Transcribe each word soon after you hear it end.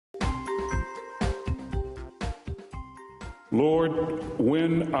Lord,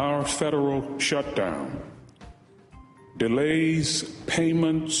 when our federal shutdown delays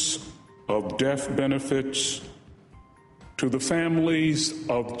payments of death benefits to the families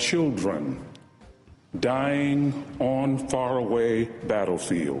of children dying on faraway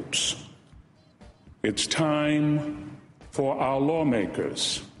battlefields, it's time for our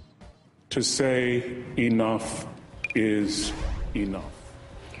lawmakers to say enough is enough.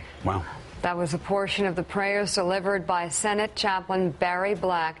 Wow. That was a portion of the prayers delivered by Senate Chaplain Barry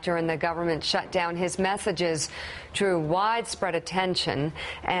Black during the government shutdown. His messages drew widespread attention,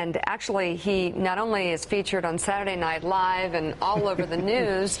 and actually he not only is featured on Saturday Night Live and all over the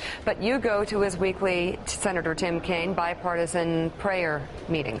news, but you go to his weekly, Senator Tim Kaine, bipartisan prayer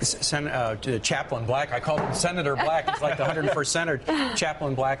meetings. Chaplain Black, I call him Senator Black. It's like the 101st Senator.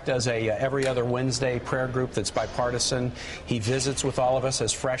 Chaplain Black does a every other Wednesday prayer group that's bipartisan. He visits with all of us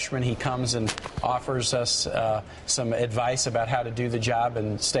as freshmen. He comes and offers us some advice about how to do the job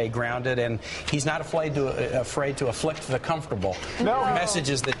and stay grounded, and he's not afraid to afflict the comfortable. No.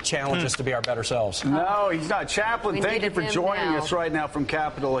 Messages that challenge us to be our better selves. No, he's not. Chaplain, thank you for joining us right now from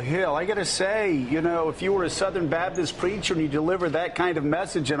Capitol Hill. I got to say, you know, if you were a Southern Baptist preacher and you delivered that kind of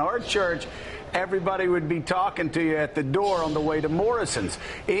message in our church, everybody would be talking to you at the door on the way to Morrison's.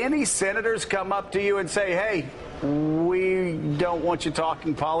 Any senators come up to you and say, hey, we don't want you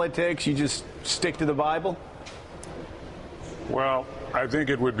talking politics, you just stick to the Bible? Well, I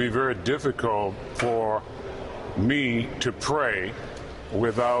think it would be very difficult for me to pray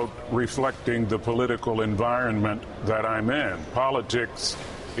without reflecting the political environment that I'm in. Politics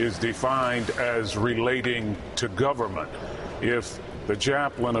is defined as relating to government. If the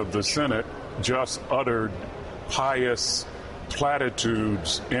chaplain of the Senate just uttered pious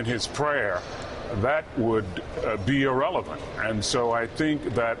platitudes in his prayer, that would be irrelevant. And so I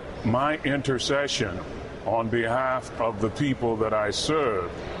think that my intercession on behalf of the people that I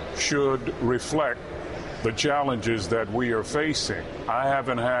serve should reflect the challenges that we are facing. I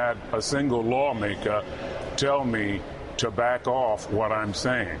haven't had a single lawmaker tell me to back off what I'm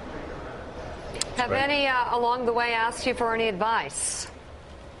saying. Have any along the way asked you for any advice?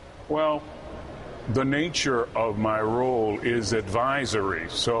 Well, the nature of my role is advisory,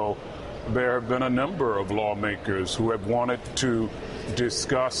 so there have been a number of lawmakers who have wanted to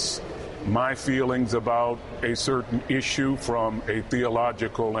discuss my feelings about a certain issue from a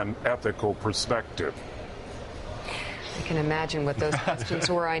theological and ethical perspective. I can imagine what those questions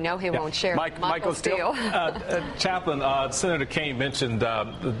were. I know he won't share. Michael Steele. Chaplain, Senator Kaine mentioned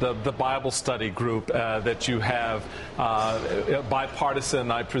the Bible study group that you have,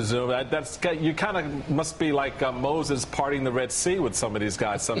 bipartisan, I presume. You kind of must be like Moses parting the Red Sea with some of these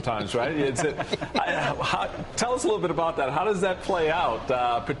guys sometimes, right? Tell us a little bit about that. How does that play out,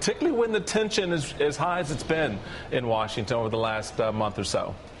 particularly when the tension is as high as it's been in Washington over the last month or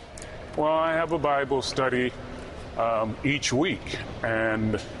so? Well, I have a Bible study each week,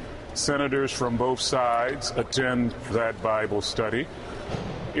 and senators from both sides attend that Bible study.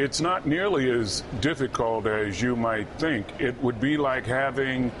 It's not nearly as difficult as you might think. It would be like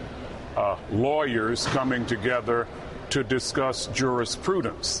having lawyers coming together to discuss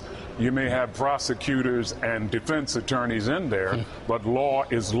jurisprudence. You may have prosecutors and defense attorneys in there, but law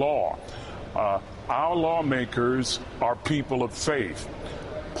is law. Our lawmakers are people of faith.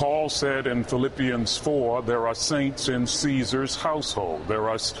 Paul said in Philippians 4, there are saints in Caesar's household. There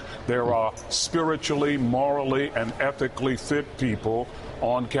are spiritually, morally, and ethically fit people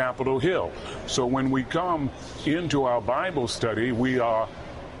on Capitol Hill. So when we come into our Bible study, we are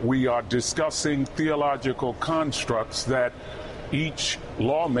discussing theological constructs that each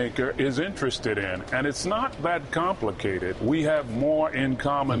lawmaker is interested in. And it's not that complicated. We have more in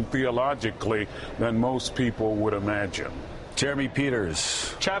common theologically than most people would imagine. Jeremy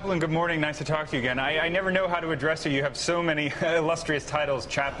Peters. Chaplain, good morning. Nice to talk to you again. I never know how to address you. You have so many illustrious titles: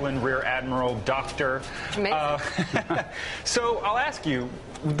 Chaplain, Rear Admiral, Doctor. So I'll ask you,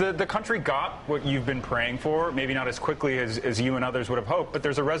 the country got what you've been praying for, maybe not as quickly as you and others would have hoped, but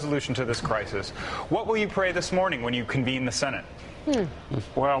there's a resolution to this crisis. What will you pray this morning when you convene the Senate?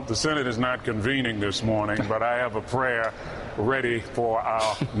 Well, the Senate is not convening this morning, but I have a prayer ready for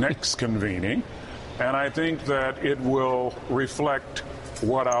our next convening. And I think that it will reflect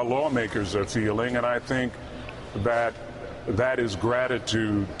what our lawmakers are feeling, and I think that that is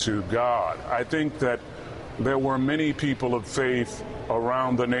gratitude to God. I think that there were many people of faith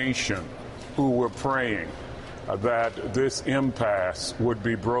around the nation who were praying that this impasse would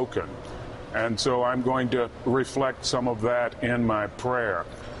be broken. And so I'm going to reflect some of that in my prayer.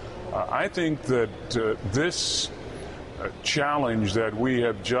 I think that this challenge that we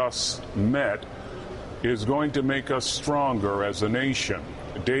have just met is going to make us stronger as a nation.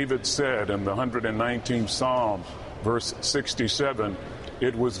 David said in the 119th Psalm, verse 67,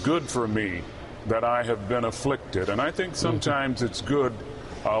 "It was good for me that I have been afflicted." And I think sometimes it's good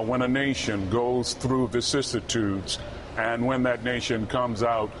when a nation goes through vicissitudes, and when that nation comes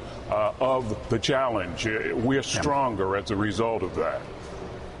out of the challenge, we're stronger as a result of that.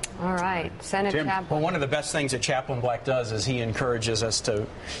 All right, Senator Chaplain. Well, one of the best things that Chaplain Black does is he encourages us to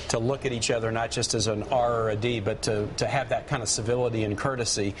look at each other not just as an R or a D, but to have that kind of civility and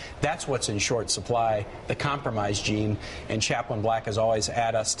courtesy. That's what's in short supply, the compromise gene, and Chaplain Black is always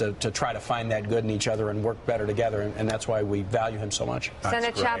at us to try to find that good in each other and work better together, and that's why we value him so much.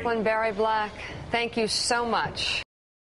 Senate Chaplain Barry Black, thank you so much.